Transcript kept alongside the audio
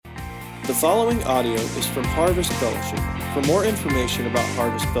The following audio is from Harvest Fellowship. For more information about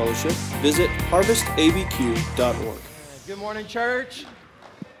Harvest Fellowship, visit harvestabq.org. Good morning, church.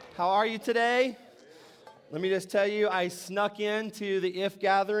 How are you today? Let me just tell you, I snuck into the IF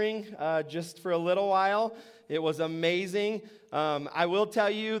gathering just for a little while. It was amazing. I will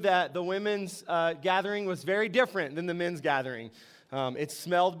tell you that the women's gathering was very different than the men's gathering. It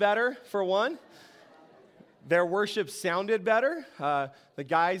smelled better, for one. Their worship sounded better. The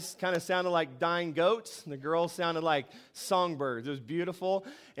guys kind of sounded like dying goats. And the girls sounded like songbirds. It was beautiful.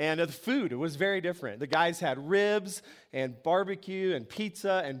 And the food, it was very different. The guys had ribs and barbecue and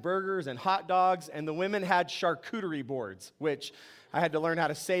pizza and burgers and hot dogs. And the women had charcuterie boards, which I had to learn how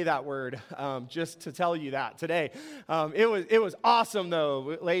to say that word just to tell you that today. It was awesome,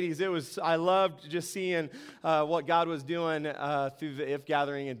 though, ladies. I loved just seeing what God was doing through the IF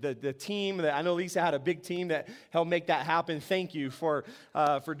gathering and the team. I know Lisa had a big team that helped make that happen. Thank you for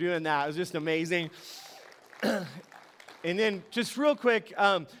doing that. It was just amazing. And then just real quick,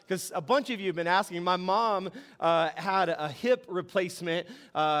 because a bunch of you have been asking, my mom had a hip replacement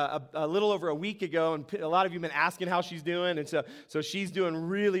a little over a week ago, and a lot of you have been asking how she's doing, and so she's doing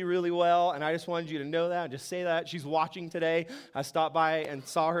really, really well, and I just wanted you to know that and just say that. She's watching today. I stopped by and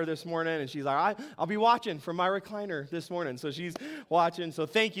saw her this morning, and she's like, I'll be watching from my recliner this morning, so she's watching. So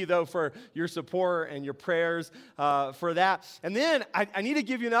thank you, though, for your support and your prayers for that. And then I need to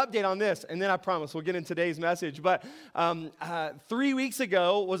give you an update on this, and then I promise we'll get in today's message, but 3 weeks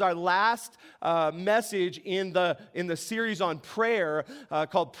ago was our last message in the series on prayer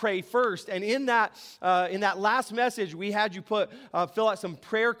called Pray First. And in that last message, we had you fill out some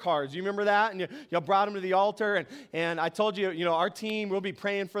prayer cards. You remember that? And you brought them to the altar. And I told you, our team will be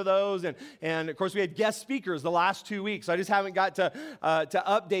praying for those. And of course, we had guest speakers the last 2 weeks. I just haven't got to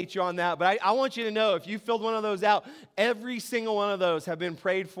update you on that. But I want you to know, if you filled one of those out, every single one of those have been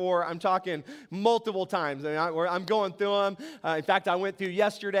prayed for. I'm talking multiple times. I'm going through them. In fact, I went through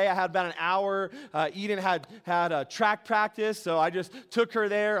yesterday. I had about an hour. Eden had a track practice, so I just took her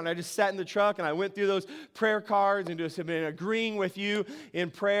there, and I just sat in the truck, and I went through those prayer cards and just have been agreeing with you in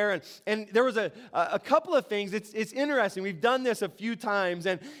prayer. And there was a couple of things. It's interesting. We've done this a few times,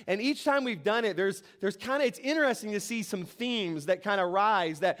 and each time we've done it, there's kind of, it's interesting to see some themes that kind of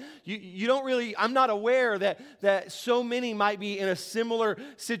rise that you don't really, I'm not aware that so many might be in a similar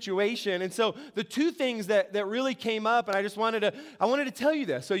situation. And so the two things that really came up, and I wanted to tell you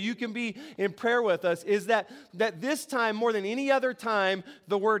this so you can be in prayer with us, is that this time, more than any other time,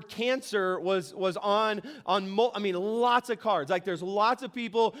 the word cancer was on lots of cards. Like, there's lots of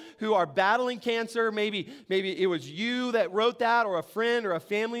people who are battling cancer. Maybe it was you that wrote that, or a friend or a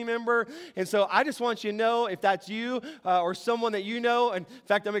family member. And so I just want you to know, if that's you or someone that you know. And in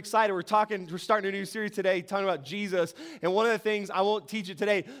fact, I'm excited. We're starting a new series today talking about Jesus. And one of the things, I won't teach it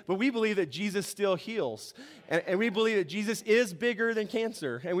today, but we believe that Jesus still heals. And we believe that Jesus is bigger than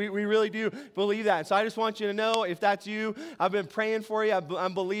cancer. And we really do believe that. So I just want you to know, if that's you, I've been praying for you.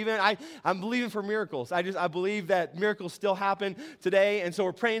 I'm believing. I'm believing for miracles. I believe that miracles still happen today. And so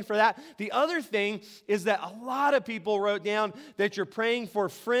we're praying for that. The other thing is that a lot of people wrote down that you're praying for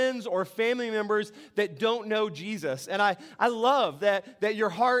friends or family members that don't know Jesus. And I love that your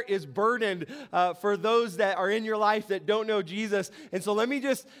heart is burdened for those that are in your life that don't know Jesus. And so let me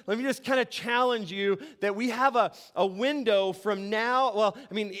just kind of challenge you that we have a window from now,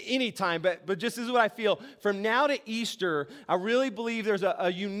 anytime, but just this is what I feel. From now to Easter, I really believe there's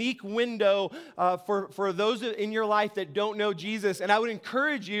a unique window for those in your life that don't know Jesus. And I would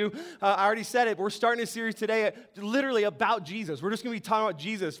encourage you, I already said it, we're starting a series today literally about Jesus. We're just going to be talking about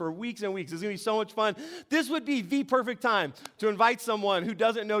Jesus for weeks and weeks. It's going to be so much fun. This would be the perfect time to invite someone who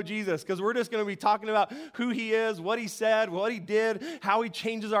doesn't know Jesus, because we're just going to be talking about who he is, what he said, what he did, how he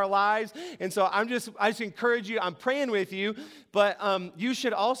changes our lives. And so I just encourage you, I'm praying with you, but you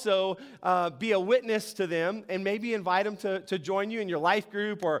should also be a witness to them and maybe invite them to join you in your life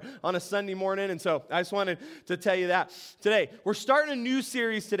group or on a Sunday morning. And so I just wanted to tell you that today. We're starting a new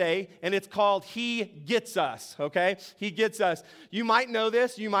series today, and it's called He Gets Us, okay? He Gets Us. You might know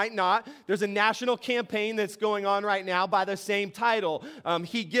this, you might not. There's a national campaign that's going on right now by the same title,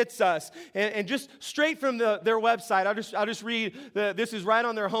 He Gets Us. And just straight from their website, I'll just read, this is right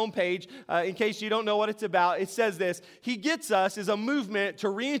on their homepage, in case you don't know what it's about. It says, says this: He Gets Us is a movement to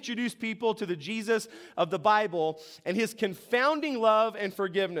reintroduce people to the Jesus of the Bible and his confounding love and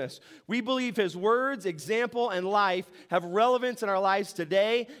forgiveness. We believe his words, example, and life have relevance in our lives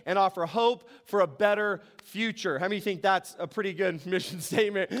today and offer hope for a better future. How many think that's a pretty good mission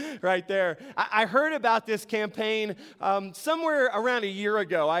statement right there? I heard about this campaign somewhere around a year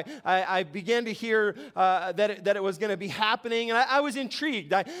ago. I began to hear that it was going to be happening, and I was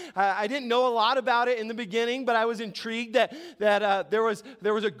intrigued. I didn't know a lot about it in the beginning, but I was intrigued that there was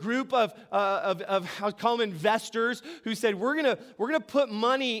a group of I'll call them investors who said we're gonna put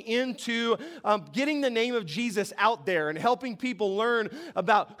money into getting the name of Jesus out there and helping people learn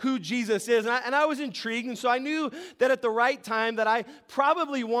about who Jesus is. And I was intrigued, and so I knew that at the right time that I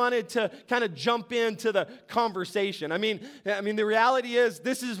probably wanted to kind of jump into the conversation. I mean, the reality is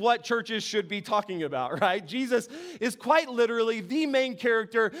this is what churches should be talking about, right? Jesus is quite literally the main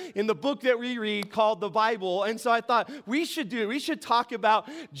character in the book that we read called the Bible. And so I thought we should talk about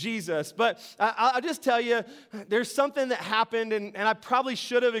Jesus. But I'll just tell you, there's something that happened, and I probably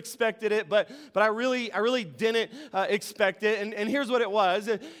should have expected it, but I really didn't expect it. And here's what it was.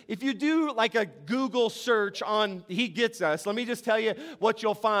 If you do like a Google search on He Gets Us, let me just tell you what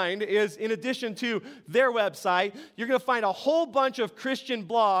you'll find is, in addition to their website, you're going to find a whole bunch of Christian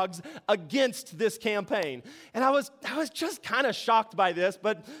blogs against this campaign. And I was just kind of shocked by this,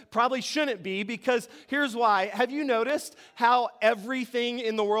 but probably shouldn't be, because here's why. Have you noticed how everything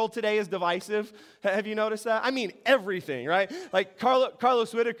in the world today is divisive? Have you noticed that? I mean, everything, right? Like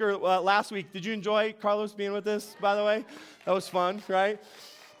Carlos Whitaker last week. Did you enjoy Carlos being with us, by the way? That was fun, right?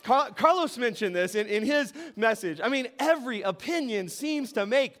 Carlos mentioned this in his message. I mean, every opinion seems to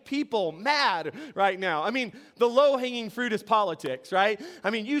make people mad right now. I mean, the low-hanging fruit is politics, right? I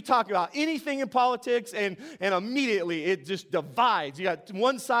mean, you talk about anything in politics, and immediately it just divides. You got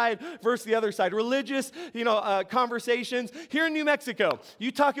one side versus the other side. Religious, conversations. Here in New Mexico,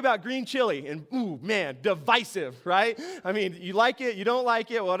 you talk about green chili, and ooh, man, divisive, right? I mean, you like it, you don't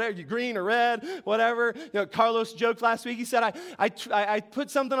like it, whatever, you green or red, whatever. Carlos joked last week. He said, I put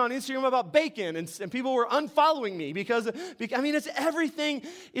something on Instagram about bacon, and people were unfollowing me because it's everything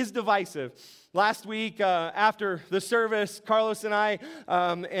is divisive. Last week, after the service, Carlos and I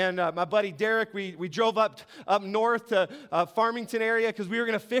and my buddy Derek, we drove up north to Farmington area because we were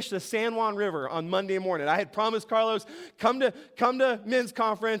going to fish the San Juan River on Monday morning. I had promised Carlos, come to men's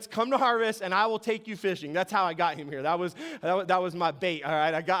conference, come to Harvest, and I will take you fishing. That's how I got him here. That was my bait. All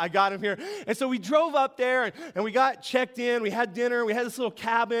right, I got him here, and so we drove up there and we got checked in. We had dinner. We had this little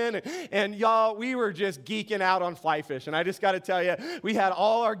cabin, and y'all, we were just geeking out on fly fishing. I just got to tell you, we had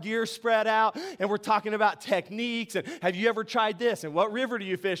all our gear spread out. And we're talking about techniques, and have you ever tried this, and what river do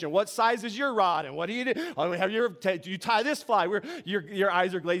you fish, and what size is your rod, and what do you do? Do you tie this fly? Your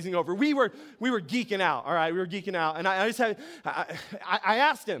eyes are glazing over. We were geeking out, all right? We were geeking out, and I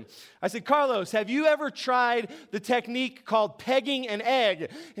asked him, I said, Carlos, have you ever tried the technique called pegging an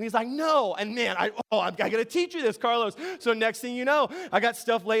egg? And he's like, no. And man, I got to teach you this, Carlos. So next thing you know, I got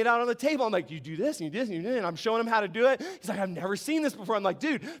stuff laid out on the table. I'm like, you do this, and you do this, and you do this, and I'm showing him how to do it. He's like, I've never seen this before. I'm like,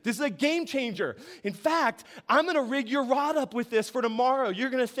 dude, this is a game changer. In fact, I'm going to rig your rod up with this for tomorrow. You're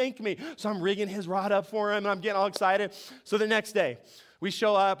going to thank me. So I'm rigging his rod up for him, and I'm getting all excited. So the next day, we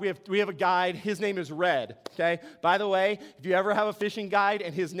show up, we have a guide. His name is Red, okay? By the way, if you ever have a fishing guide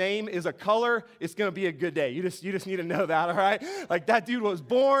and his name is a color, it's going to be a good day. You just need to know that, all right? Like, that dude was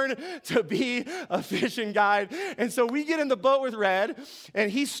born to be a fishing guide. And so we get in the boat with Red, and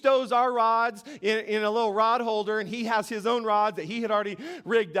he stows our rods in a little rod holder, and he has his own rods that he had already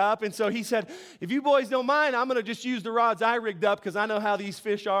rigged up. And so he said, if you boys don't mind, I'm going to just use the rods I rigged up because I know how these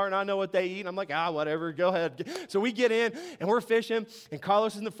fish are, and I know what they eat. And I'm like, whatever, go ahead. So we get in, and we're fishing. And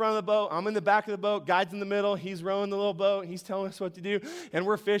Carlos is in the front of the boat. I'm in the back of the boat. Guide's in the middle. He's rowing the little boat. He's telling us what to do. And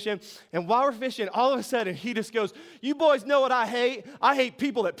we're fishing. And while we're fishing, all of a sudden, he just goes, you boys know what I hate? I hate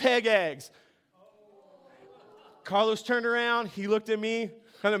people that peg eggs. Carlos turned around. He looked at me,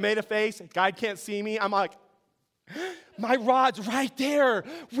 kind of made a face. Guide can't see me. I'm like, my rod's right there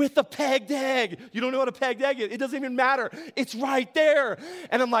with a pegged egg. You don't know what a pegged egg is. It doesn't even matter. It's right there.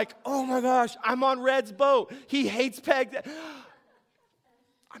 And I'm like, oh my gosh, I'm on Red's boat. He hates pegged eggs.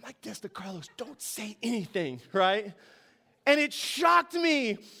 I'm like this to Carlos, don't say anything, right? And it shocked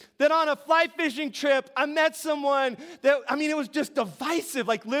me that on a fly fishing trip, I met someone that, it was just divisive.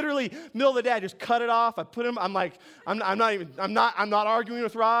 Like literally, middle of the day, I just cut it off. I put him. I'm like, I'm not arguing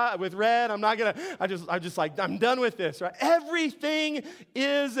with Red. I'm done with this. Right? Everything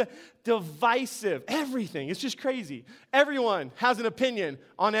is divisive. Everything. It's just crazy. Everyone has an opinion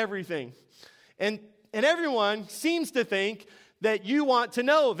on everything, and everyone seems to think that you want to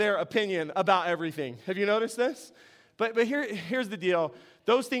know their opinion about everything. Have you noticed this? But here's the deal.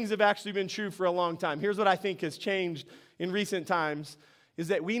 Those things have actually been true for a long time. Here's what I think has changed in recent times, is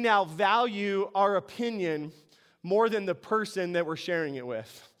that we now value our opinion more than the person that we're sharing it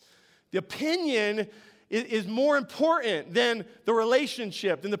with. The opinion is more important than the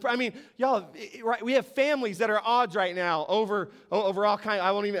relationship. Y'all, right? We have families that are at odds right now over all kinds.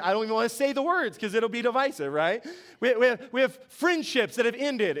 I don't even want to say the words because it'll be divisive, right? We have friendships that have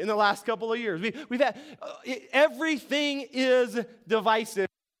ended in the last couple of years. We've had everything is divisive.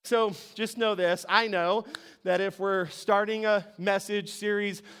 So just know this. I know that if we're starting a message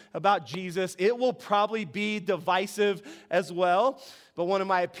series about Jesus, it will probably be divisive as well. But one of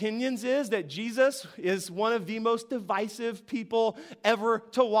my opinions is that Jesus is one of the most divisive people ever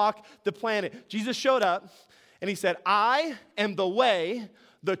to walk the planet. Jesus showed up and he said, I am the way,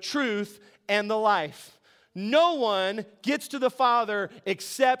 the truth, and the life. No one gets to the Father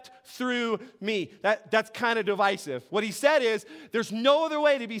except through me. That's kind of divisive. What he said is, there's no other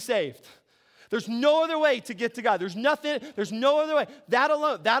way to be saved. There's no other way to get to God. There's no other way. That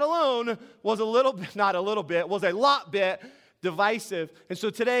alone was a lot bit divisive. And so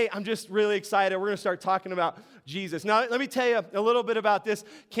today, I'm just really excited. We're going to start talking about Jesus. Now, let me tell you a little bit about this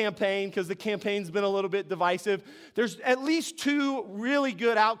campaign, because the campaign's been a little bit divisive. There's at least two really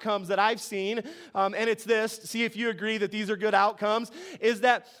good outcomes that I've seen, and it's this, see if you agree that these are good outcomes, is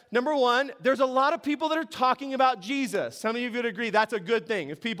that, number one, there's a lot of people that are talking about Jesus. Some of you would agree that's a good thing,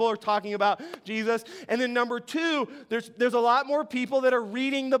 if people are talking about Jesus. And then number two, there's a lot more people that are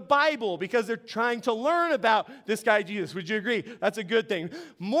reading the Bible because they're trying to learn about this guy Jesus. Would you agree? That's a good thing.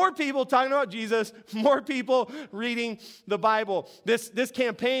 More people talking about Jesus, more people reading the Bible. This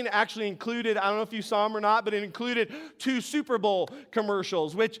campaign actually included, I don't know if you saw them or not, but it included 2 Super Bowl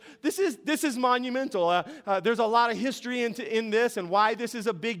commercials, which this is monumental. There's a lot of history in this and why this is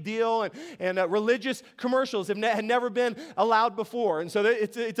a big deal, and religious commercials had never been allowed before. And so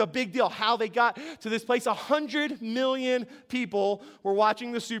it's a big deal how they got to this place. 100 million people were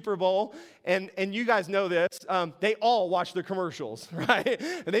watching the Super Bowl. And you guys know this, they all watch the commercials, right?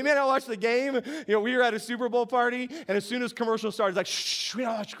 And they may not watch the game. We were at a Super Bowl party, and as soon as commercials started, it's like, shh, we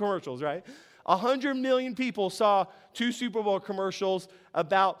don't watch commercials, right? 100 million people saw 2 Super Bowl commercials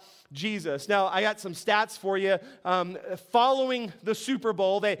about Jesus. Now, I got some stats for you. Following the Super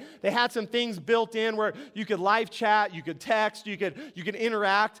Bowl, they had some things built in where you could live chat, you could text, you could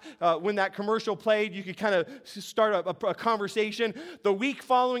interact. When that commercial played, you could kind of start a conversation. The week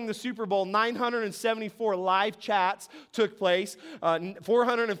following the Super Bowl, 974 live chats took place,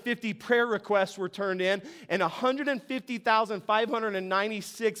 450 prayer requests were turned in, and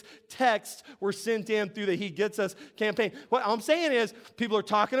 150,596 texts were sent in through the He Gets Us campaign. What I'm saying is, people are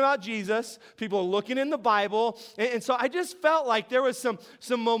talking about Jesus, people are looking in the Bible, and so I just felt like there was some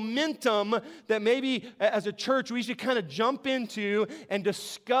momentum that maybe as a church we should kind of jump into and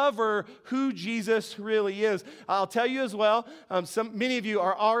discover who Jesus really is. I'll tell you as well, many of you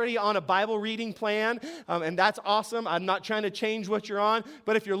are already on a Bible reading plan, and that's awesome. I'm not trying to change what you're on,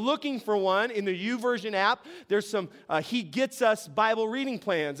 but if you're looking for one in the YouVersion app, there's some He Gets Us Bible reading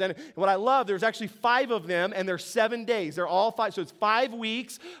plans, and what I love, there's actually 5 of them, and they're 7 days. They're all 5, so it's 5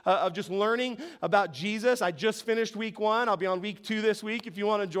 weeks of just learning about Jesus. I just finished week 1. I'll be on week 2 this week if you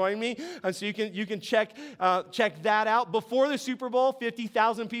want to join me. And so you can check that out. Before the Super Bowl,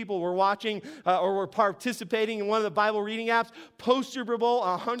 50,000 people were watching or were participating in one of the Bible reading apps. Post Super Bowl,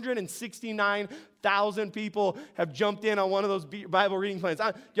 169,000 people have jumped in on one of those Bible reading plans.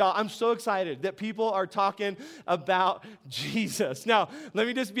 Y'all, I'm so excited that people are talking about Jesus. Now, let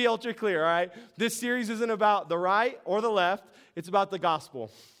me just be ultra clear, all right? This series isn't about the right or the left. It's about the gospel,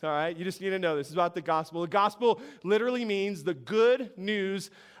 all right? You just need to know this. It's about the gospel. The gospel literally means the good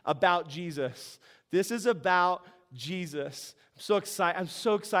news about Jesus. This is about Jesus. I'm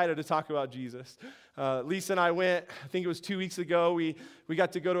so excited to talk about Jesus. Lisa and I went, I think it was 2 weeks ago, we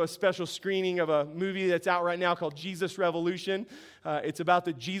got to go to a special screening of a movie that's out right now called Jesus Revolution. It's about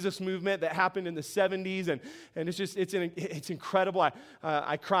the Jesus movement that happened in the 70s, and it's incredible.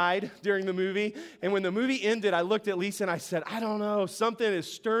 I cried during the movie, and when the movie ended, I looked at Lisa and I said, I don't know, something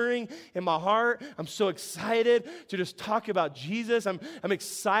is stirring in my heart. I'm so excited to just talk about Jesus. I'm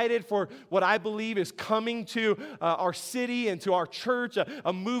excited for what I believe is coming to our city and to our church,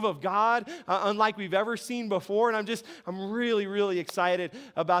 a move of God unlike we've ever seen before, and I'm really, really excited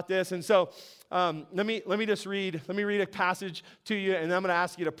about this. And so let me read a passage to you, and I'm going to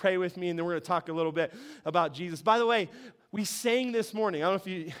ask you to pray with me, and then we're going to talk a little bit about Jesus. By the way, we sang this morning. I don't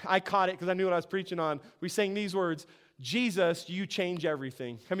know if I caught it because I knew what I was preaching on. We sang these words, Jesus, you change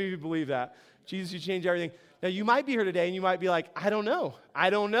everything. How many of you believe that? Jesus, you change everything. Now, you might be here today and you might be like, I don't know.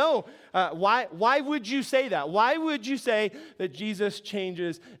 Why would you say that? Why would you say that Jesus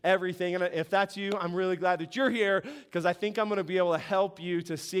changes everything? And if that's you, I'm really glad that you're here because I think I'm going to be able to help you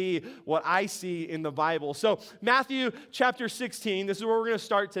to see what I see in the Bible. So Matthew chapter 16, this is where we're going to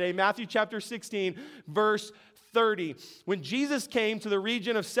start today. Matthew chapter 16, verse 30. When Jesus came to the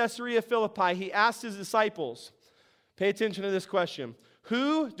region of Caesarea Philippi, he asked his disciples, pay attention to this question,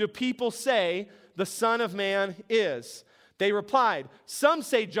 who do people say the Son of Man is? They replied, some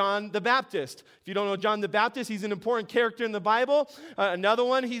say John the Baptist. If you don't know John the Baptist, he's an important character in the Bible. Another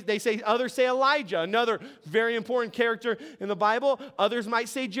one, others say Elijah, another very important character in the Bible. Others might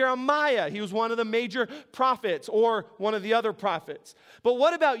say Jeremiah. He was one of the major prophets or one of the other prophets. But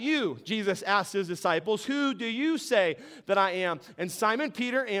what about you? Jesus asked his disciples, who do you say that I am? And Simon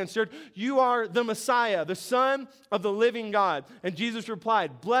Peter answered, you are the Messiah, the Son of the living God. And Jesus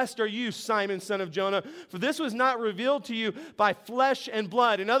replied, blessed are you, Simon, son of Jonah, for this was not revealed to you by flesh and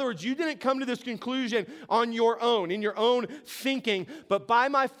blood. In other words, you didn't come to this conclusion on your own, in your own thinking, but by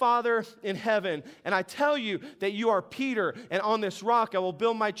my Father in heaven. And I tell you that you are Peter, and on this rock I will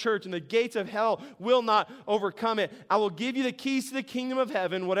build my church, and the gates of hell will not overcome it. I will give you the keys to the kingdom of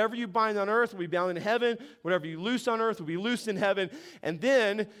heaven. Whatever you bind on earth will be bound in heaven. Whatever you loose on earth will be loosed in heaven. And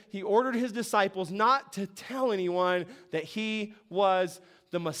then he ordered his disciples not to tell anyone that he was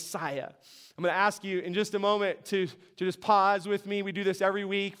the Messiah. I'm going to ask you in just a moment to just pause with me. We do this every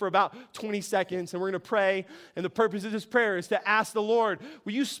week for about 20 seconds, and we're going to pray. And the purpose of this prayer is to ask the Lord,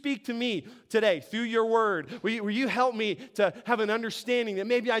 will you speak to me today through your word? Will you help me to have an understanding that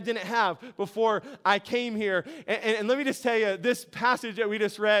maybe I didn't have before I came here? And let me just tell you, this passage that we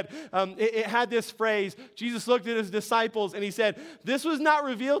just read, it had this phrase. Jesus looked at his disciples, and he said, this was not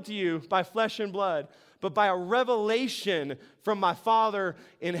revealed to you by flesh and blood, but by a revelation from my Father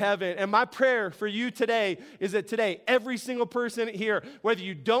in heaven. And my prayer for you today is that today, every single person here, whether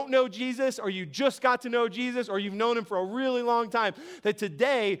you don't know Jesus or you just got to know Jesus or you've known him for a really long time, that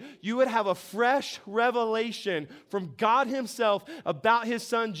today you would have a fresh revelation from God himself about his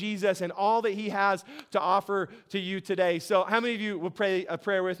son Jesus and all that he has to offer to you today. So how many of you would pray a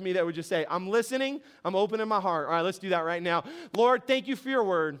prayer with me that would just say, I'm listening, I'm opening my heart. All right, let's do that right now. Lord, thank you for your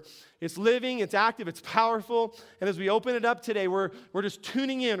word. It's living, it's active, it's powerful. And as we open it up today, we're just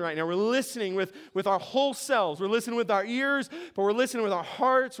tuning in right now. We're listening with our whole selves. We're listening with our ears, but we're listening with our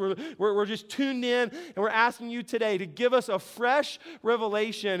hearts. We're just tuned in, and we're asking you today to give us a fresh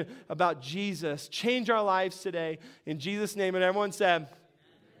revelation about Jesus. Change our lives today. In Jesus' name, and everyone said,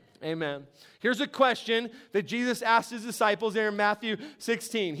 amen. Here's a question that Jesus asked his disciples there in Matthew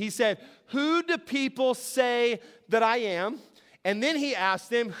 16. He said, who do people say that I am? And then he asked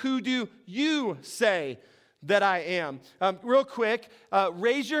them, who do you say that I am? Real quick,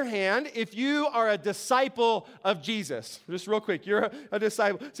 raise your hand if you are a disciple of Jesus. Just real quick, you're a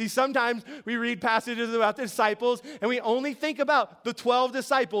disciple. See, sometimes we read passages about the disciples, and we only think about the 12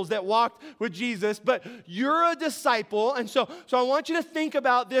 disciples that walked with Jesus, but you're a disciple, and so I want you to think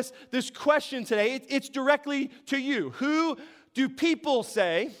about this question today. It's directly to you. Who do people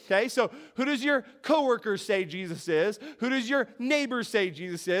say, okay, so who does your coworkers say Jesus is? Who does your neighbors say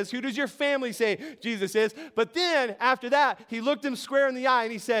Jesus is? Who does your family say Jesus is? But then, after that, he looked him square in the eye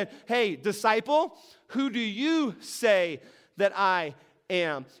and he said, hey, disciple, who do you say that I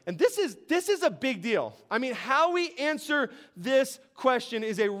am? And this is a big deal. I mean, how we answer this question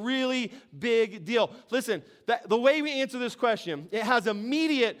is a really big deal. Listen, the way we answer this question, it has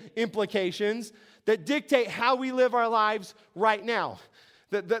immediate implications that dictate how we live our lives right now.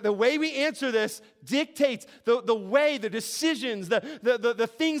 The way we answer this dictates the way, the decisions, the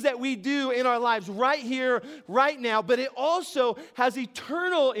things that we do in our lives right here, right now. But it also has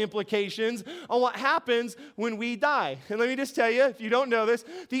eternal implications on what happens when we die. And let me just tell you, if you don't know this,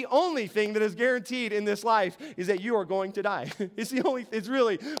 the only thing that is guaranteed in this life is that you are going to die. It's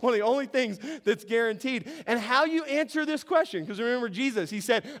really one of the only things that's guaranteed. And how you answer this question, because remember Jesus, he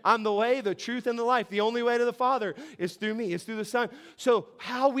said, I'm the way, the truth, and the life. The only way to the Father is through me, it's through the Son. So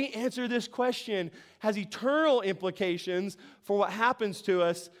how we answer this question has eternal implications for what happens to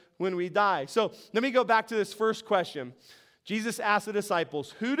us when we die. So let me go back to this first question. Jesus asked the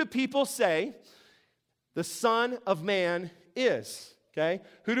disciples, who do people say the Son of Man is? Okay?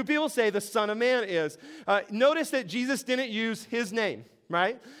 Who do people say the Son of Man is? Notice that Jesus didn't use his name,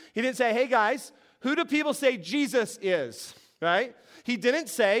 right? He didn't say, hey guys, who do people say Jesus is? Right? He didn't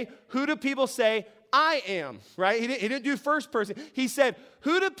say, who do people say I am, right? He didn't do first person. He said,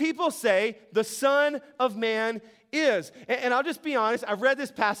 who do people say the Son of Man is. And I'll just be honest, I've read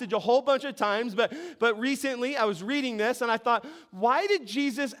this passage a whole bunch of times, but recently I was reading this and I thought, why did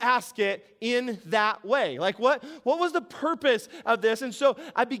Jesus ask it in that way? Like what was the purpose of this? And so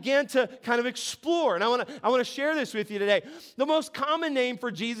I began to kind of explore, and I want to share this with you today. The most common name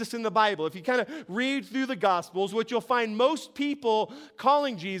for Jesus in the Bible, if you kind of read through the Gospels, what you'll find most people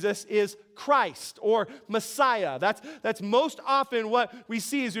calling Jesus is Christ or Messiah. That's most often what we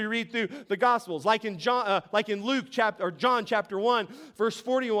see as we read through the Gospels. Like in John chapter 1, verse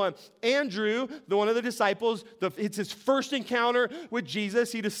 41. Andrew, one of the disciples, it's his first encounter with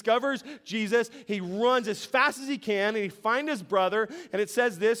Jesus. He discovers Jesus. He runs as fast as he can, and he finds his brother. And it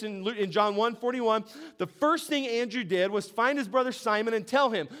says this in John 1:41. The first thing Andrew did was find his brother Simon and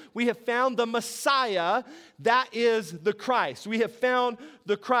tell him, we have found the Messiah, that is the Christ. We have found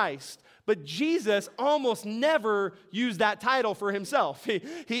the Christ. But Jesus almost never used that title for himself. He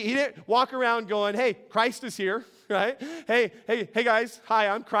didn't walk around going, hey, Christ is here, right? Hey guys, hi,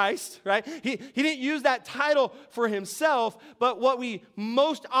 I'm Christ, right? He didn't use that title for himself, but what we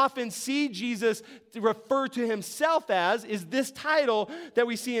most often see Jesus refer to himself as is this title that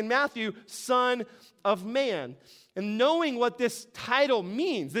we see in Matthew, Son of Man. And knowing what this title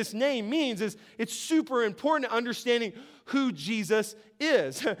means, this name means, is it's super important to understanding who Jesus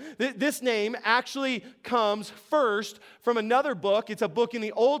is. This name actually comes first from another book. It's a book in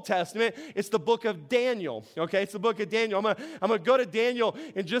the Old Testament. It's the book of Daniel. Okay, it's the book of Daniel. I'm gonna go to Daniel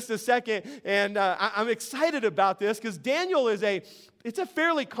in just a second, and I'm excited about this because Daniel it's a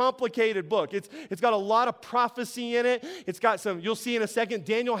fairly complicated book. It's got a lot of prophecy in it. It's got some, you'll see in a second,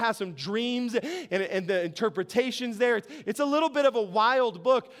 Daniel has some dreams and the interpretations there. It's a little bit of a wild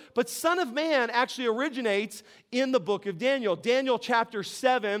book, but Son of Man actually originates in the book of Daniel. Daniel chapter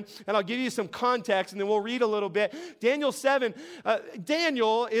 7, and I'll give you some context and then we'll read a little bit. Daniel 7,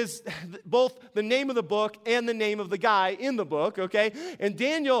 Daniel is both the name of the book and the name of the guy in the book, okay? And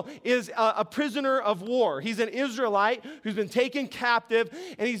Daniel is a prisoner of war. He's an Israelite who's been taken captive,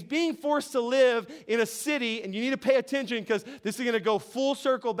 and he's being forced to live in a city, and you need to pay attention because this is going to go full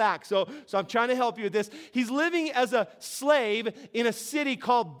circle back. So I'm trying to help you with this. He's living as a slave in a city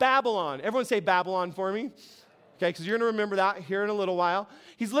called Babylon. Everyone say Babylon for me. Okay, because you're going to remember that here in a little while.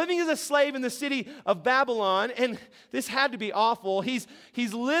 He's living as a slave in the city of Babylon, and this had to be awful. He's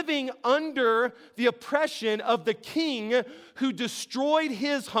living under the oppression of the king who destroyed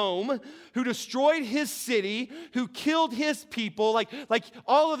his home, who destroyed his city, who killed his people, like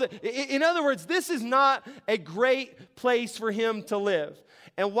all of the. In other words, this is not a great place for him to live.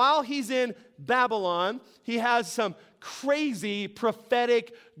 And while he's in Babylon, he has some crazy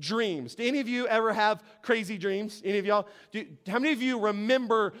prophetic dreams. Do any of you ever have crazy dreams? Any of y'all? How many of you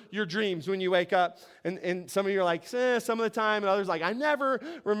remember your dreams when you wake up? And some of you are like, some of the time, and others like, I never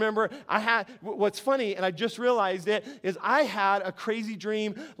remember. What's funny, and I just realized it, is I had a crazy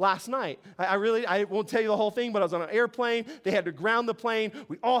dream last night. I won't tell you the whole thing, but I was on an airplane. They had to ground the plane.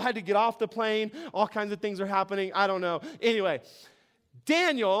 We all had to get off the plane. All kinds of things are happening. I don't know. Anyway,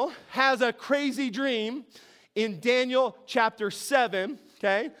 Daniel has a crazy dream in Daniel chapter 7,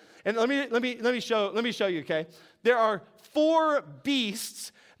 okay? And let me show you, okay? There are 4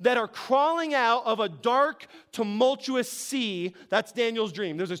 beasts that are crawling out of a dark, tumultuous sea. That's Daniel's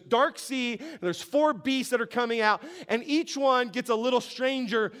dream. There's this dark sea, and there's 4 beasts that are coming out, and each one gets a little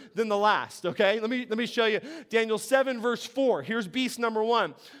stranger than the last, okay? Let me show you. Daniel 7, verse 4. Here's beast number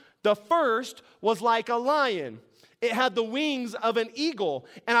 1. The first was like a lion. It had the wings of an eagle,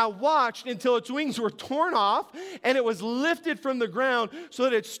 and I watched until its wings were torn off, and it was lifted from the ground so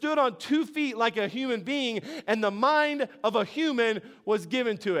that it stood on 2 feet like a human being, and the mind of a human was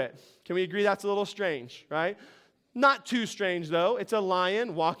given to it. Can we agree that's a little strange, right? Not too strange, though. It's a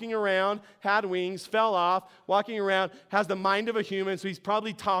lion walking around, had wings, fell off, walking around, has the mind of a human, so he's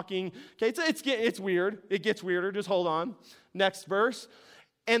probably talking. Okay, it's weird. It gets weirder. Just hold on. Next verse.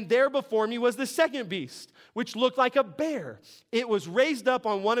 And there before me was the second beast, which looked like a bear. It was raised up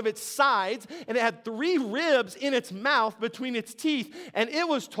on one of its sides, and it had 3 ribs in its mouth between its teeth. And it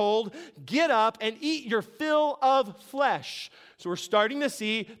was told, get up and eat your fill of flesh. So we're starting to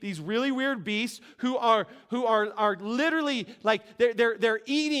see these really weird beasts who are literally like they're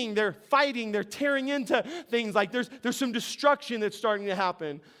eating, they're fighting, they're tearing into things. Like there's some destruction that's starting to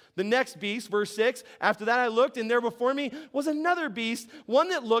happen. The next beast, verse 6, after that I looked, and there before me was another beast, one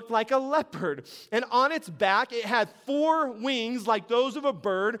that looked like a leopard. And on its back it had 4 wings like those of a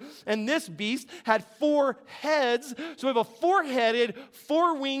bird, and this beast had 4 heads. So we have a 4-headed,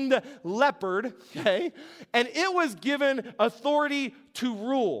 4-winged leopard, okay? And it was given authority to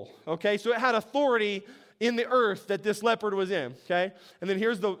rule, okay? So it had authority in the earth that this leopard was in, okay? And then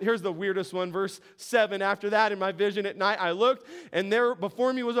here's the weirdest one, verse 7. After that, in my vision at night, I looked, and there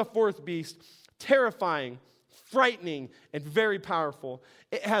before me was a fourth beast, terrifying, frightening, and very powerful.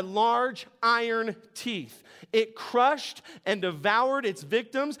 It had large iron teeth. It crushed and devoured its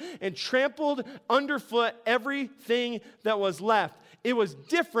victims and trampled underfoot everything that was left. It was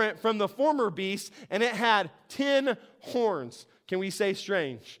different from the former beast, and it had 10 horns. Can we say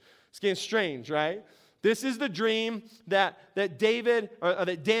strange? It's getting strange, right? This is the dream that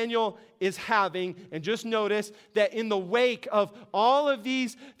Daniel is having. And just notice that in the wake of all of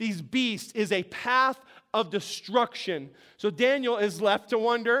these beasts is a path of destruction. So Daniel is left to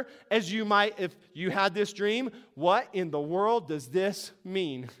wonder, as you might if you had this dream, what in the world does this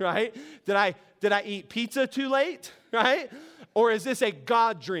mean, right? Did I eat pizza too late, right? Or is this a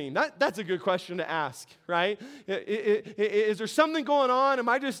God dream? That's a good question to ask, right? Is there something going on? Am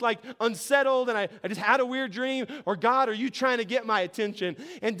I just like unsettled and I just had a weird dream? Or God, are you trying to get my attention?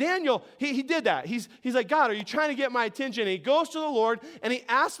 And Daniel, he did that. He's like, God, are you trying to get my attention? And he goes to the Lord and he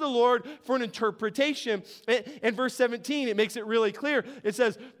asks the Lord for an interpretation. In verse 17, it makes it really clear. It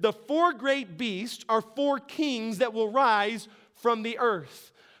says, the 4 great beasts are 4 kings that will rise from the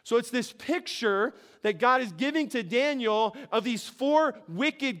earth. So it's this picture that God is giving to Daniel of these 4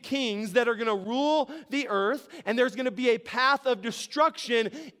 wicked kings that are going to rule the earth, and there's going to be a path of destruction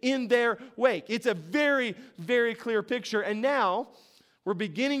in their wake. It's a very, very clear picture. And now we're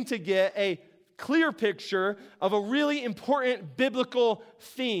beginning to get a clear picture of a really important biblical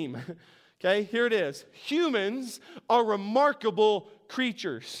theme. Okay, here it is. Humans are remarkable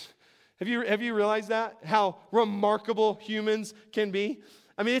creatures. Have you realized that? How remarkable humans can be?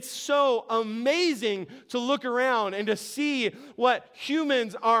 I mean, it's so amazing to look around and to see what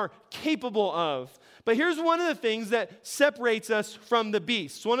humans are capable of. But here's one of the things that separates us from the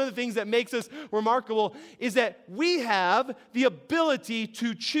beasts. One of the things that makes us remarkable is that we have the ability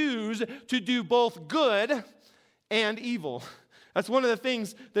to choose to do both good and evil. That's one of the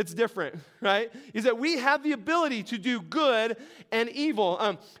things that's different, right? Is that we have the ability to do good and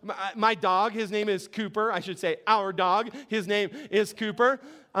evil. My dog, his name is Cooper. I should say our dog, his name is Cooper.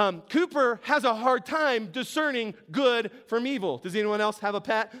 Cooper has a hard time discerning good from evil. Does anyone else have a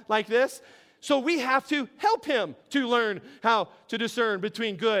pet like this? So we have to help him to learn how to discern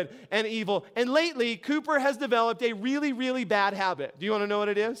between good and evil. And lately, Cooper has developed a really, really bad habit. Do you want to know what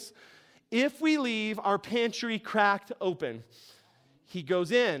it is? If we leave our pantry cracked open, he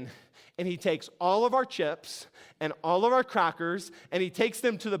goes in and he takes all of our chips and all of our crackers and he takes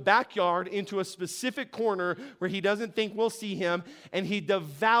them to the backyard into a specific corner where he doesn't think we'll see him, and he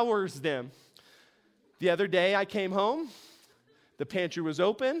devours them. The other day I came home, the pantry was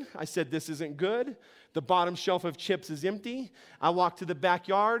open. I said, this isn't good. The bottom shelf of chips is empty. I walked to the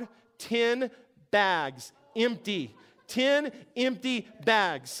backyard, 10 bags empty. 10 empty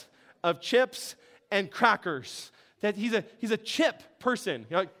bags of chips and crackers. That he's a chip person.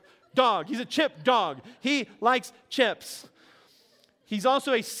 You know, dog. He's a chip dog. He likes chips. He's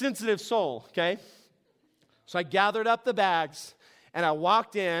also a sensitive soul, okay? So I gathered up the bags and I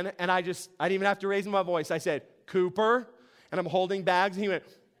walked in and I didn't even have to raise my voice. I said, Cooper, and I'm holding bags, and he went,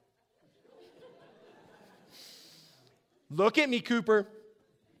 look at me, Cooper.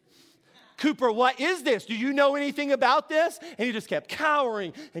 Cooper, what is this? Do you know anything about this? And he just kept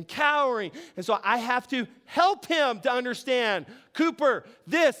cowering and cowering. And so I have to help him to understand, Cooper,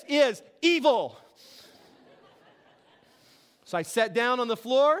 this is evil. So I sat down on the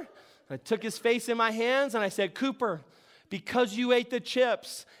floor, I took his face in my hands, and I said, Cooper, because you ate the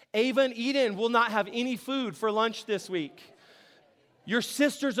chips, Ava and Eden will not have any food for lunch this week. Your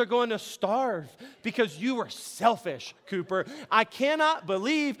sisters are going to starve because you were selfish, Cooper. I cannot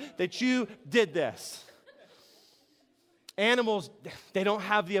believe that you did this. Animals, they don't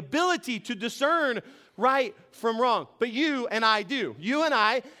have the ability to discern right from wrong, but you and I do. You and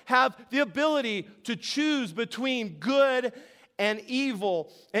I have the ability to choose between good and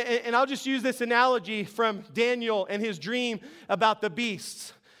evil. And I'll just use this analogy from Daniel and his dream about the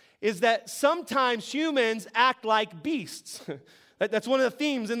beasts, is that sometimes humans act like beasts. That's one of the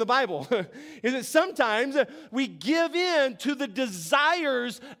themes in the Bible, is that sometimes we give in to the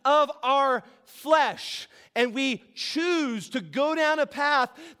desires of our flesh, and we choose to go down a path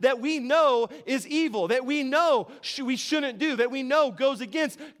that we know is evil, that we know we shouldn't do, that we know goes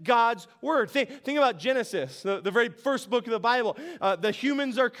against God's word. Think about Genesis, the very first book of the Bible. The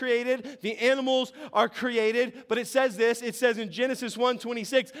humans are created, the animals are created, but it says this, it says in Genesis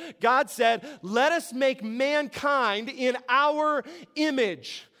 1:26, God said, let us make mankind in our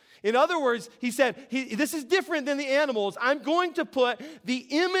image. In other words, he said, this is different than the animals. I'm going to put the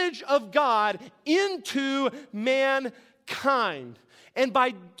image of God into mankind. And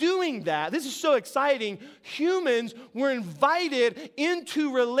by doing that, this is so exciting, humans were invited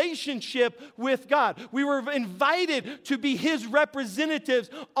into relationship with God. We were invited to be his representatives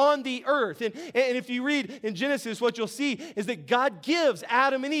on the earth. And if you read in Genesis, what you'll see is that God gives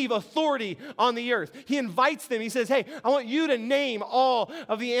Adam and Eve authority on the earth. He invites them. He says, hey, I want you to name all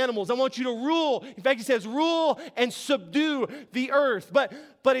of the animals. I want you to rule. In fact, he says, rule and subdue the earth. But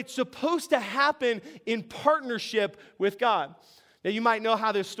it's supposed to happen in partnership with God. Now, you might know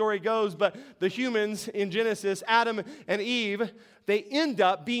how this story goes, but the humans in Genesis, Adam and Eve, they end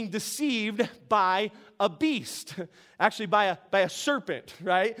up being deceived by a beast, actually by a serpent,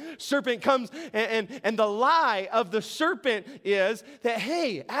 right? Serpent comes, and the lie of the serpent is that,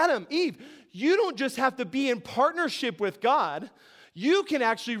 hey, Adam, Eve, you don't just have to be in partnership with God. You can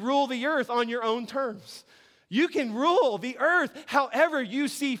actually rule the earth on your own terms. You can rule the earth however you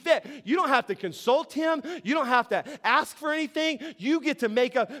see fit. You don't have to consult him. You don't have to ask for anything. You get to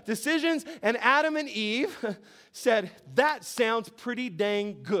make up decisions. And Adam and Eve said, that sounds pretty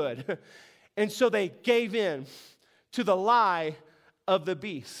dang good. And so they gave in to the lie of the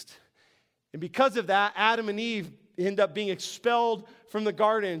beast. And because of that, Adam and Eve end up being expelled from the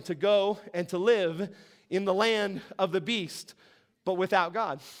garden to go and to live in the land of the beast, but without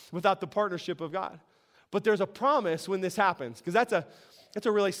God, without the partnership of God. But there's a promise when this happens, because that's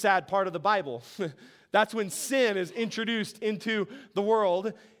a really sad part of the Bible. That's when sin is introduced into the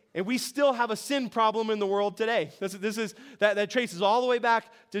world, and we still have a sin problem in the world today. That traces all the way back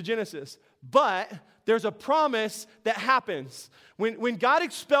to Genesis. But there's a promise that happens. When God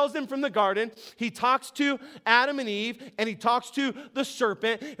expels them from the garden, he talks to Adam and Eve, and he talks to the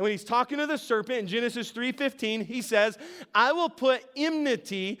serpent. And when he's talking to the serpent in Genesis 3:15, he says, I will put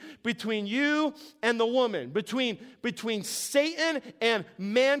enmity between you and the woman, between Satan and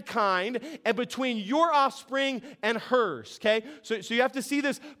mankind, and between your offspring and hers, okay? So you have to see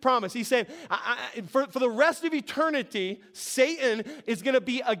this promise. He's saying, for the rest of eternity, Satan is going to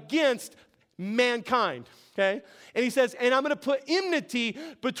be against mankind, okay? And he says, and I'm going to put enmity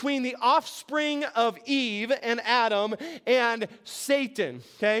between the offspring of Eve and Adam and Satan,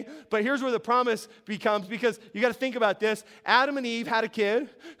 okay? But here's where the promise becomes, because you got to think about this. Adam and Eve had a kid,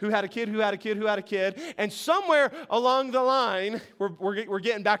 who had a kid, who had a kid, who had a kid, and somewhere along the line, we're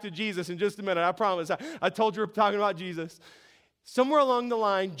getting back to Jesus in just a minute, I promise. I told you we're talking about Jesus. Somewhere along the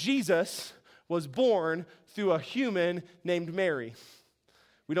line, Jesus was born through a human named Mary.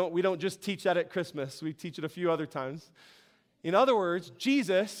 We don't just teach that at Christmas. We teach it a few other times. In other words,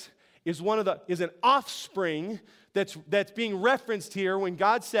 Jesus is an offspring that's being referenced here when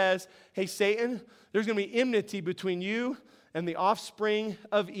God says, hey, Satan, there's going to be enmity between you and the offspring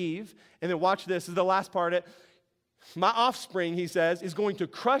of Eve. And then watch this. This is the last part of it. My offspring, he says, is going to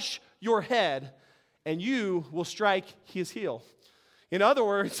crush your head, and you will strike his heel. In other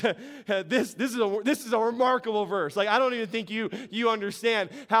words, this is a remarkable verse. Like, I don't even think you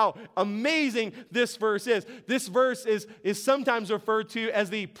understand how amazing this verse is. This verse is sometimes referred to as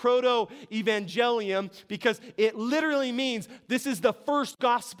the proto-evangelium because it literally means this is the first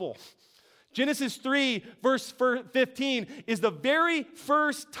gospel. Genesis 3, verse 15 is the very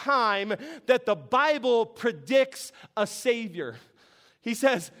first time that the Bible predicts a Savior. He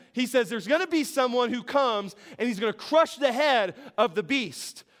says there's going to be someone who comes and he's going to crush the head of the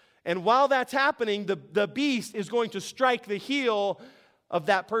beast. And while that's happening, the beast is going to strike the heel of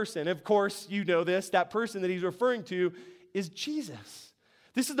that person. Of course, you know this. That person that he's referring to is Jesus.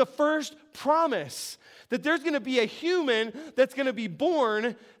 This is the first promise that there's going to be a human that's going to be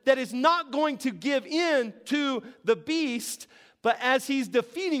born that is not going to give in to the beast. But as he's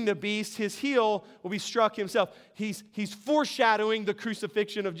defeating the beast, his heel will be struck himself. He's foreshadowing the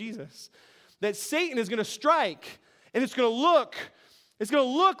crucifixion of Jesus. That Satan is going to strike, and it's going to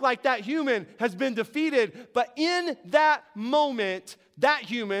look like that human has been defeated. But in that moment, that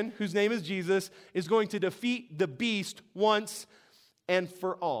human, whose name is Jesus, is going to defeat the beast once and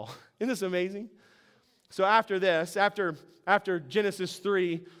for all. Isn't this amazing? So after this, after Genesis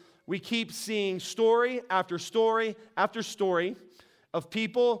 3, we keep seeing story after story after story of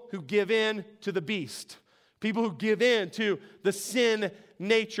people who give in to the beast. People who give in to the sin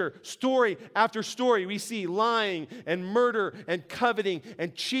nature. Story after story, we see lying and murder and coveting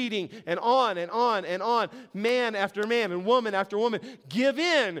and cheating and on and on and on. Man after man and woman after woman give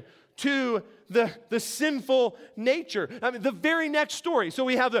in to the sinful nature. I mean, the very next story. So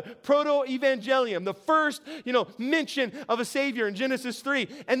we have the proto-evangelium, the first, mention of a Savior in Genesis 3.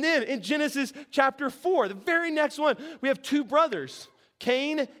 And then in Genesis chapter 4, the very next one, we have two brothers,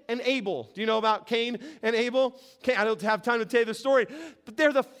 Cain and Abel. Do you know about Cain and Abel? I don't have time to tell you the story, but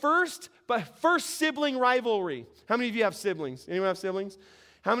they're the first sibling rivalry. How many of you have siblings? Anyone have siblings?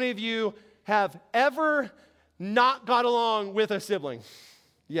 How many of you have ever not got along with a sibling?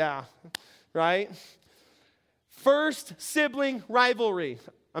 Yeah, right? First sibling rivalry.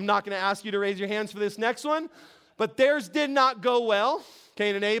 I'm not going to ask you to raise your hands for this next one, but theirs did not go well,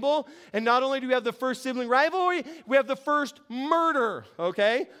 Cain and Abel. And not only do we have the first sibling rivalry, we have the first murder,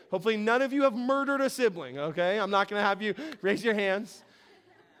 okay? Hopefully none of you have murdered a sibling, okay? I'm not going to have you raise your hands,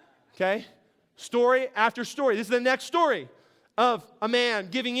 okay? Story after story. This is the next story of a man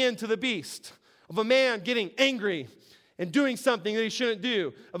giving in to the beast, of a man getting angry and doing something that he shouldn't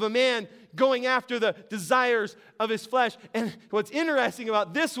do, of a man going after the desires of his flesh. And what's interesting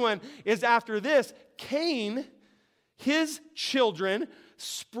about this one is after this, Cain, his children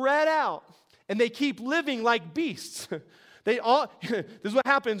spread out, and they keep living like beasts. This is what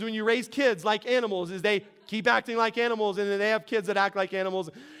happens when you raise kids like animals, is they keep acting like animals, and then they have kids that act like animals.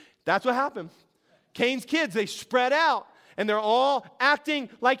 That's what happened. Cain's kids, they spread out, and they're all acting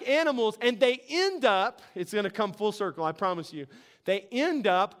like animals, and they end up, it's going to come full circle, I promise you, they end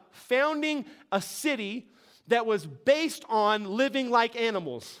up founding a city that was based on living like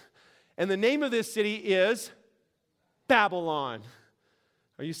animals. And the name of this city is Babylon.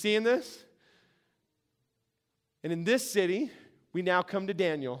 Are you seeing this? And in this city, we now come to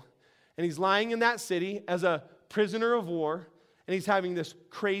Daniel. And he's lying in that city as a prisoner of war, and he's having this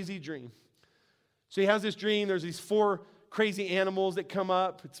crazy dream. So he has this dream. There's these 4 crazy animals that come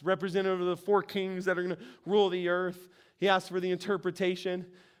up. It's representative of the 4 kings that are going to rule the earth. He asks for the interpretation,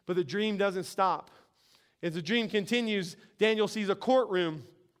 but the dream doesn't stop. As the dream continues, Daniel sees a courtroom,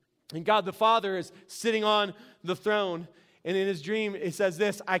 and God the Father is sitting on the throne. And in his dream, it says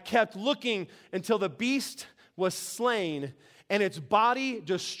this: I kept looking until the beast was slain, and its body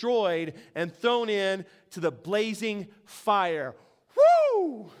destroyed and thrown in to the blazing fire.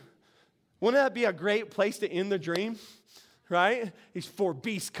 Woo! Wouldn't that be a great place to end the dream? Right? These 4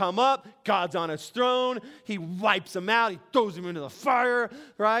 beasts come up. God's on his throne. He wipes them out. He throws them into the fire.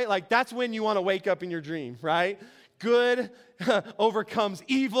 Right? Like, that's when you want to wake up in your dream. Right? Good overcomes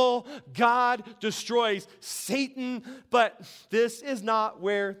evil. God destroys Satan. But this is not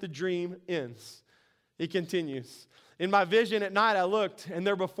where the dream ends. It continues. In my vision at night, I looked, and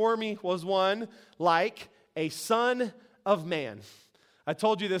there before me was one like a son of man. I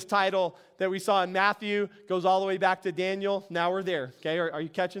told you this title that we saw in Matthew goes all the way back to Daniel. Now we're there, okay? Are you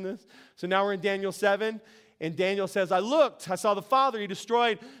catching this? So now we're in Daniel 7, and Daniel says, I looked, I saw the Father, he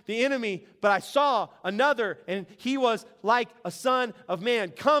destroyed the enemy, but I saw another, and he was like a son of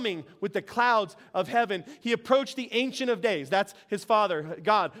man coming with the clouds of heaven. He approached the Ancient of Days. That's his Father,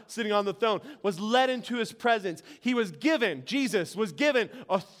 God, sitting on the throne, was led into his presence. He was given, Jesus was given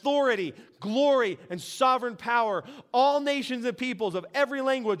authority, glory, and sovereign power. All nations and peoples of every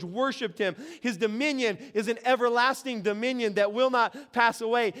language worshiped him. His dominion is an everlasting dominion that will not pass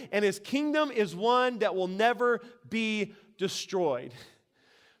away, and his kingdom is one that will never be destroyed.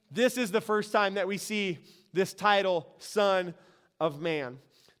 This is the first time that we see this title, Son of Man.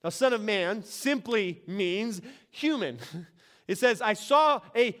 Now, Son of Man simply means human. It says, I saw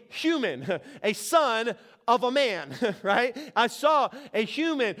a human, a son of a man, right? I saw a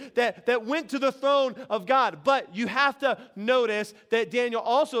human that went to the throne of God. But you have to notice that Daniel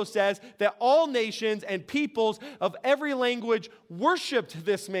also says that all nations and peoples of every language worshiped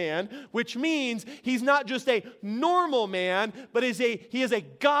this man, which means he's not just a normal man, but he is a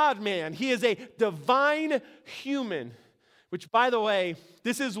God man. He is a divine human, which, by the way,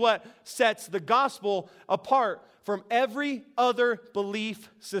 this is what sets the gospel apart from every other belief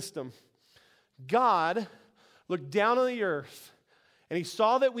system. God looked down on the earth, and he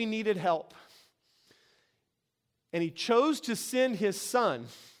saw that we needed help. And he chose to send his son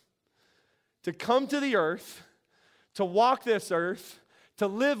to come to the earth, to walk this earth, to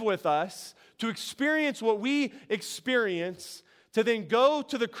live with us, to experience what we experience, to then go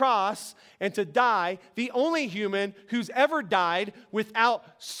to the cross and to die, the only human who's ever died without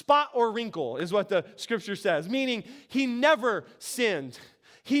spot or wrinkle, is what the scripture says, meaning he never sinned.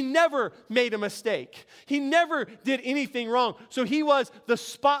 He never made a mistake. He never did anything wrong. So he was the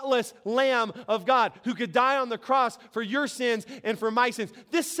spotless Lamb of God who could die on the cross for your sins and for my sins.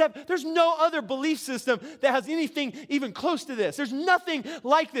 There's no other belief system that has anything even close to this. There's nothing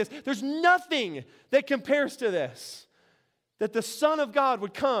like this. There's nothing that compares to this. That the Son of God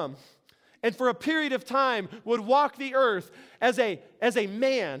would come and for a period of time would walk the earth as a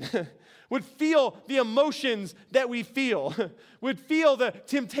man would feel the emotions that we feel, would feel the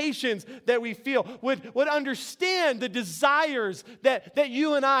temptations that we feel, would understand the desires that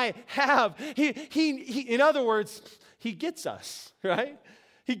you and I have. He, in other words, he gets us, right?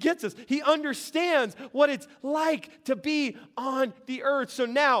 He gets us. He understands what it's like to be on the earth. So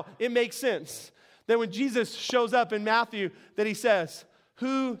now it makes sense that when Jesus shows up in Matthew, that he says,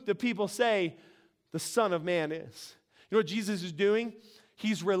 who do people say the Son of Man is? You know what Jesus is doing?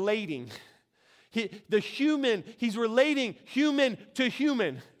 He's relating. He's relating human to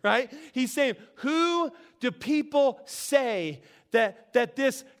human, right? He's saying, who do people say that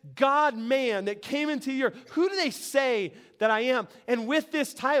this God-man that came into the earth, who do they say that I am? And with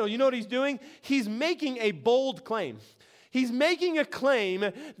this title, you know what he's doing? He's making a bold claim. He's making a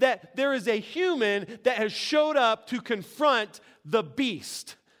claim that there is a human that has showed up to confront the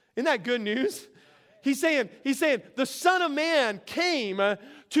beast. Isn't that good news? He's saying, the Son of Man came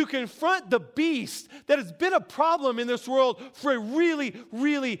to confront the beast that has been a problem in this world for a really,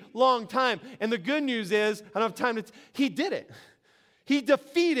 really long time. And the good news is, I don't have time he did it. He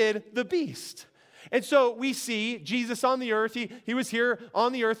defeated the beast. And so we see Jesus on the earth. He was here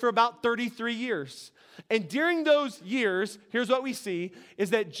on the earth for about 33 years. And during those years, here's what we see,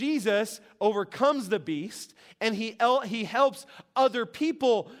 is that Jesus overcomes the beast, and he helps other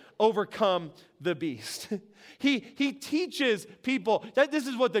people overcome the beast. He teaches people, that this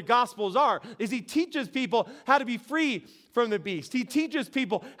is what the Gospels are, is he teaches people how to be free from the beast. He teaches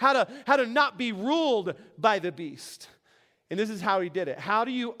people how to not be ruled by the beast. And this is how he did it. How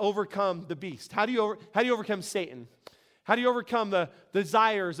do you overcome the beast? How do you overcome Satan? How do you overcome the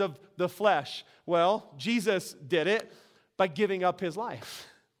desires of the flesh? Well, Jesus did it by giving up his life.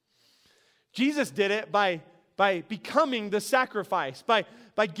 Jesus did it by becoming the sacrifice, by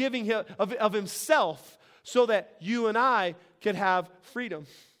giving of himself so that you and I could have freedom.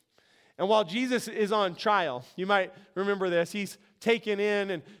 And while Jesus is on trial, you might remember this, he's taken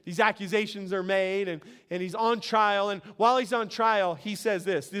in and these accusations are made and he's on trial. And while he's on trial, he says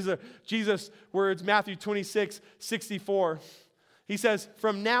this. These are Jesus' words, Matthew 26:64. He says,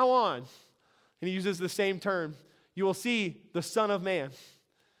 from now on, and he uses the same term, you will see the Son of Man. He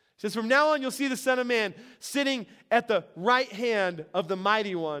says, from now on, you'll see the Son of Man sitting at the right hand of the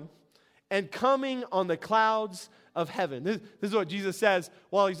Mighty One and coming on the clouds of heaven. This is what Jesus says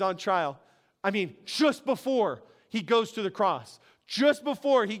while he's on trial. I mean, just before he goes to the cross, just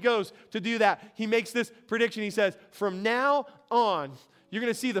before he goes to do that, he makes this prediction. He says, from now on, you're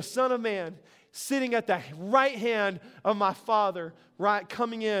going to see the Son of Man sitting at the right hand of my Father, right,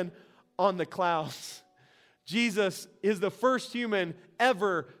 coming in on the clouds. Jesus is the first human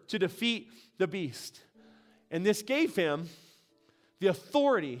ever to defeat the beast. And this gave him the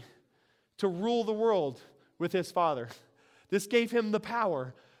authority to rule the world with his Father. This gave him the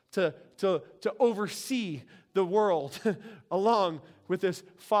power to oversee the world along with his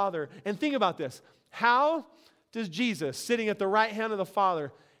Father. And think about this. How does Jesus, sitting at the right hand of the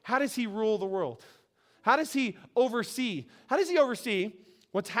Father, how does he rule the world? How does he oversee? How does he oversee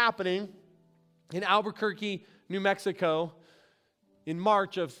what's happening in Albuquerque, New Mexico in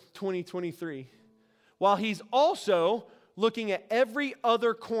March of 2023? While he's also looking at every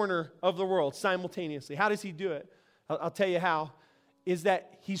other corner of the world simultaneously. How does he do it? I'll tell you how. Is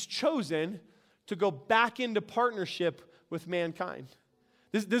that he's chosen to go back into partnership with mankind.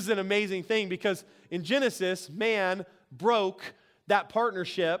 This is an amazing thing because in Genesis, man broke that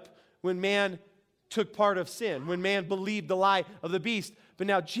partnership when man took part of sin, when man believed the lie of the beast. But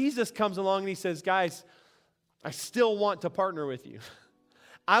now Jesus comes along and he says, guys, I still want to partner with you.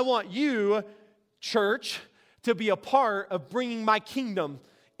 I want you, church, to be a part of bringing my kingdom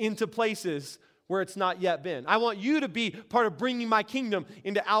into places where it's not yet been. I want you to be part of bringing my kingdom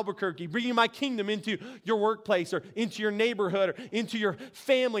into Albuquerque, bringing my kingdom into your workplace or into your neighborhood or into your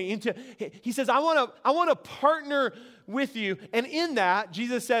family. He says, I want to partner with you. And in that,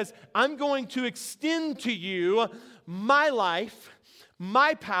 Jesus says, I'm going to extend to you my life,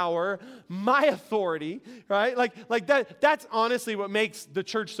 my power, my authority, right? Like that's honestly what makes the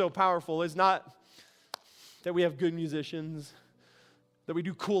church so powerful, is not that we have good musicians, that we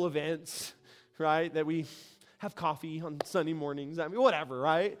do cool events, right? That we have coffee on Sunday mornings. I mean, whatever,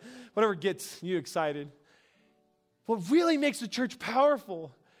 right? Whatever gets you excited. What really makes the church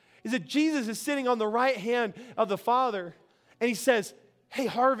powerful is that Jesus is sitting on the right hand of the Father, and he says, hey,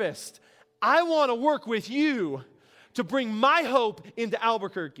 Harvest, I want to work with you to bring my hope into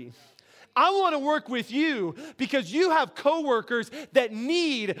Albuquerque. I want to work with you because you have coworkers that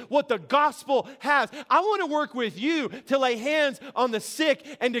need what the gospel has. I want to work with you to lay hands on the sick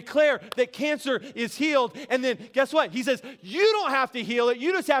and declare that cancer is healed. And then guess what? He says, you don't have to heal it.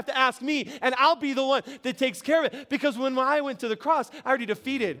 You just have to ask me, and I'll be the one that takes care of it. Because when I went to the cross, I already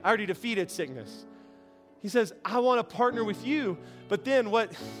defeated sickness. He says, I want to partner with you. But then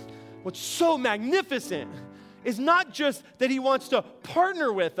what's so magnificent is not just that he wants to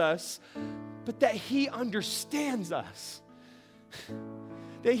partner with us, but that he understands us.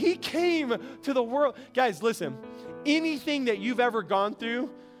 That he came to the world. Guys, listen, anything that you've ever gone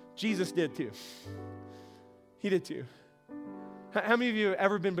through, Jesus did too. He did too. How many of you have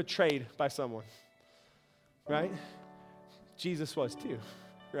ever been betrayed by someone? Right? Jesus was too,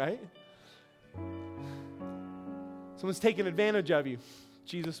 right? Someone's taken advantage of you.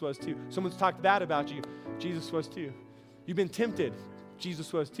 Jesus was too. Someone's talked bad about you. Jesus was too. You've been tempted.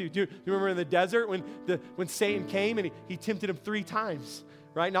 Jesus was too. Do you remember in the desert when Satan came and he tempted him 3 times,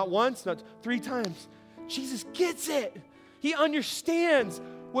 right? Not once, not 3 times. Jesus gets it. He understands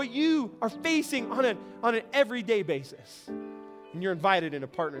what you are facing on an everyday basis. And you're invited in a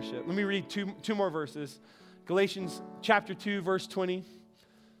partnership. Let me read two more verses. Galatians chapter 2, verse 20.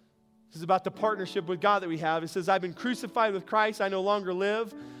 This is about the partnership with God that we have. It says, I've been crucified with Christ. I no longer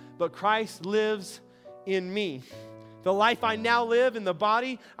live, but Christ lives in me. The life I now live in the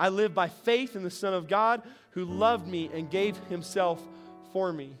body, I live by faith in the Son of God who loved me and gave himself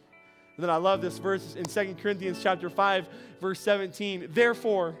for me. And then I love this verse in 2 Corinthians chapter 5, verse 17.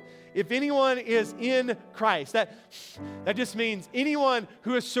 Therefore, if anyone is in Christ, that just means anyone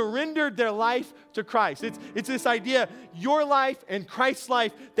who has surrendered their life to Christ. It's this idea, your life and Christ's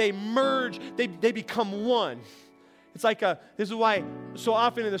life, they merge, they become one. It's like this is why so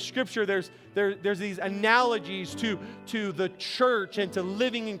often in the scripture there's these analogies to the church and to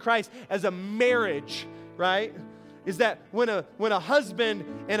living in Christ as a marriage, right? Is that when a husband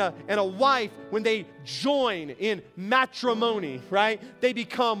and a wife, when they join in matrimony, right, they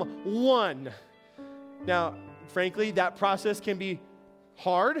become one. Now, frankly, that process can be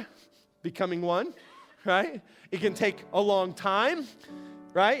hard, becoming one, right? It can take a long time,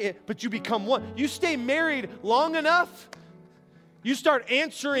 right? But you become one. You stay married long enough, you start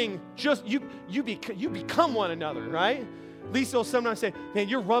answering you become one another, right? Lisa will sometimes say, man,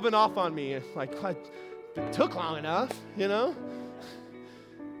 you're rubbing off on me. Like, it took long enough, you know?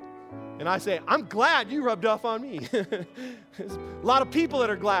 And I say, I'm glad you rubbed off on me. There's a lot of people that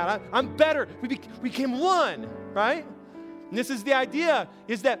are glad. I'm better. We became one, right? And this is the idea,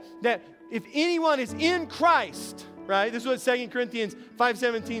 is that if anyone is in Christ, right? This is what 2 Corinthians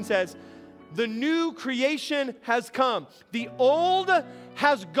 5:17 says. The new creation has come. The old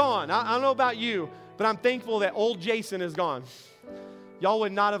has gone. I don't know about you, but I'm thankful that old Jason is gone. Y'all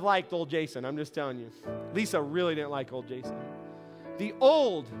would not have liked old Jason, I'm just telling you. Lisa really didn't like old Jason. The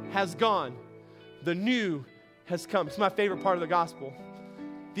old has gone. The new has come. It's my favorite part of the gospel.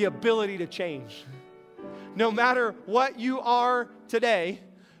 The ability to change. No matter what you are today,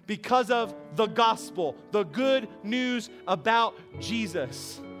 because of the gospel, the good news about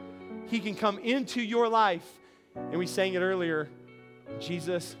Jesus, he can come into your life. And we sang it earlier,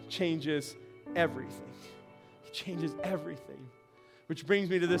 Jesus changes everything. He changes everything. Which brings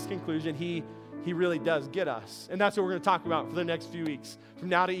me to this conclusion, he really does get us. And that's what we're going to talk about for the next few weeks. From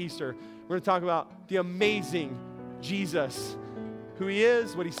now to Easter, we're going to talk about the amazing Jesus, who he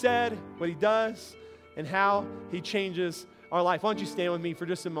is, what he said, what he does, and how he changes our life. Why don't you stand with me for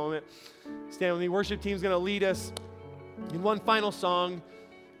just a moment? Stand with me. Worship team's going to lead us in one final song.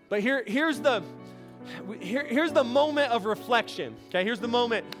 But here's the moment of reflection. Okay, here's the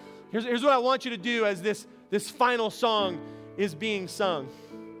moment. Here's what I want you to do as this final song is being sung.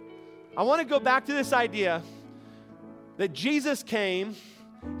 I want to go back to this idea that Jesus came,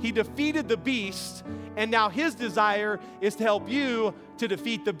 he defeated the beast, and now his desire is to help you to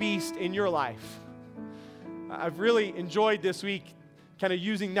defeat the beast in your life. I've really enjoyed this week kind of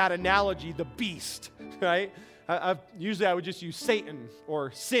using that analogy, the beast, right? Usually I would just use Satan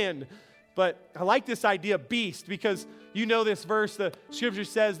or sin, but I like this idea, beast, because you know this verse, the scripture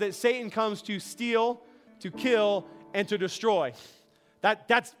says that Satan comes to steal, to kill, and to destroy.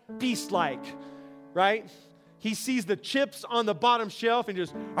 That's beast-like, right? He sees the chips on the bottom shelf and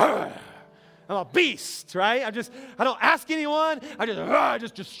just, I'm a beast, right? I don't ask anyone. I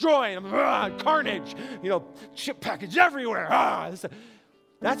just destroy. I'm carnage. Chip package everywhere.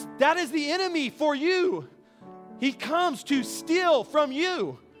 That is the enemy for you. He comes to steal from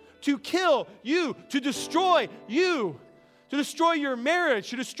you, to kill you, to destroy you. To destroy your marriage,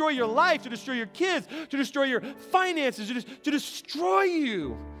 to destroy your life, to destroy your kids, to destroy your finances, to destroy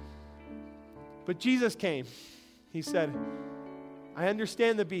you. But Jesus came. He said, I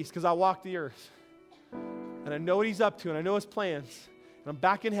understand the beast because I walk the earth. And I know what he's up to, and I know his plans. And I'm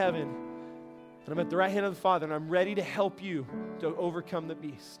back in heaven, and I'm at the right hand of the Father, and I'm ready to help you to overcome the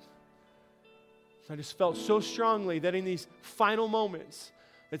beast. I just felt so strongly that in these final moments,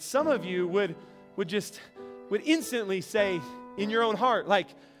 that some of you would instantly say in your own heart, like,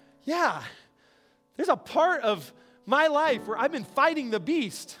 yeah, there's a part of my life where I've been fighting the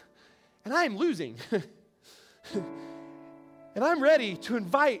beast, and I am losing. And I'm ready to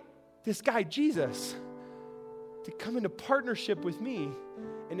invite this guy, Jesus, to come into partnership with me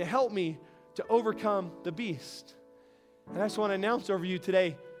and to help me to overcome the beast. And I just want to announce over you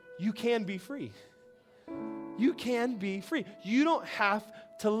today, you can be free. You can be free. You don't have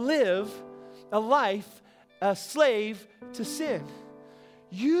to live a life a slave to sin.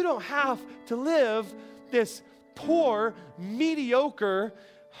 You don't have to live this poor, mediocre,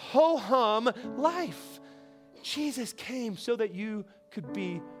 ho-hum life. Jesus came so that you could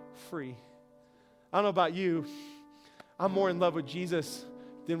be free. I don't know about you, I'm more in love with Jesus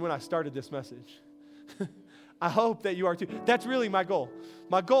than when I started this message. I hope that you are too. That's really my goal.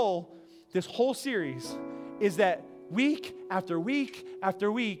 My goal, this whole series, is that week after week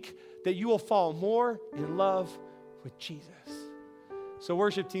after week, that you will fall more in love with Jesus. So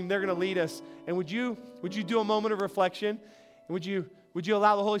worship team, they're going to lead us. And would you do a moment of reflection? And would you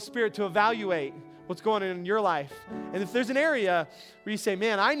allow the Holy Spirit to evaluate what's going on in your life? And if there's an area where you say,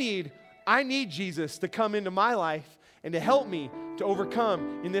 man, I need Jesus to come into my life and to help me to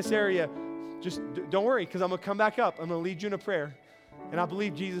overcome in this area, just don't worry, because I'm going to come back up. I'm going to lead you in a prayer. And I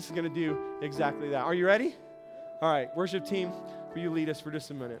believe Jesus is going to do exactly that. Are you ready? All right, worship team, will you lead us for just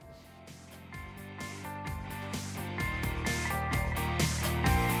a minute?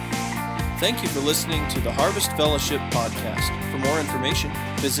 Thank you for listening to the Harvest Fellowship podcast. For more information,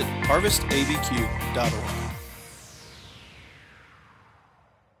 visit harvestabq.org.